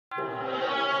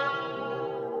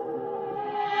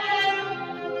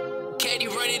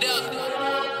it up.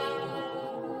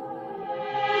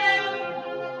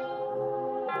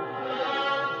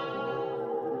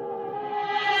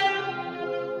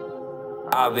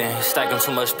 I've been stacking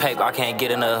too much paper, I can't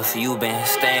get enough. You been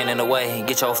staying in the way,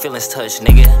 get your feelings touched,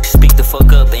 nigga. Speak the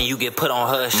fuck up and you get put on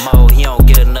hush. Mo, he don't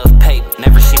get enough paper,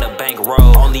 never seen a bank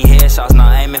roll. Only headshots,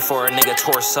 not aiming for a nigga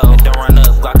torso. Don't run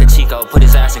up, Glock a Chico, put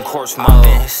his ass in corpse mode.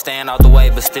 Been staying out the way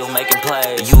but still making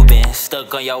plays. You been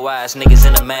stuck on your ass, niggas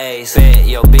in a maze. Bet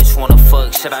yo bitch wanna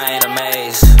fuck, shit I ain't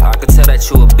amazed. I can tell that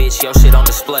you a bitch, your shit on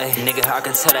display. Nigga, I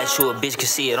can tell that you a bitch, can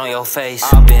see it on your face.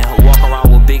 I been walking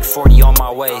around with big 40 on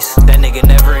my waist. That nigga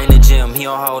never in the gym, he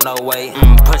don't hold no weight.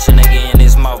 Punch a nigga in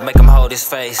his mouth, make him hold his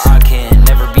face. I can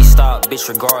never be stopped, bitch,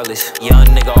 regardless. Young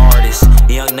nigga artist,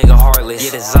 young nigga heartless.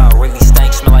 Yeah, this out really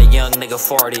stank, smell like young nigga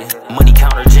farted. Money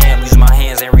counter jam, use my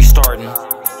hands, ain't restarting.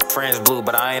 Friends blue,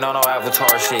 but I ain't on no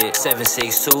avatar shit.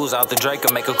 7.62s out the Drake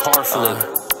and make a car flip.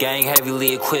 Gang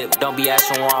heavily equipped, don't be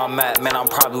asking where I'm at. Man, I'm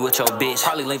probably with your bitch.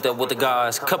 Probably linked up with the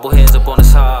guys, couple heads up on the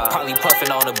side. Probably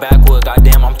puffing on the backwood,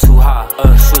 goddamn, I'm too high.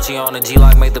 Switching on the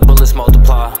G-Lock, make the bullets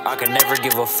multiply. I can never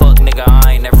give a fuck, nigga,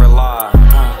 I ain't never lie.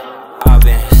 I've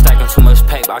been stacking too much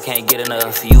paper, I can't get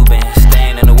enough. You been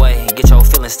staying in the way, get your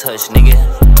feelings touched, nigga.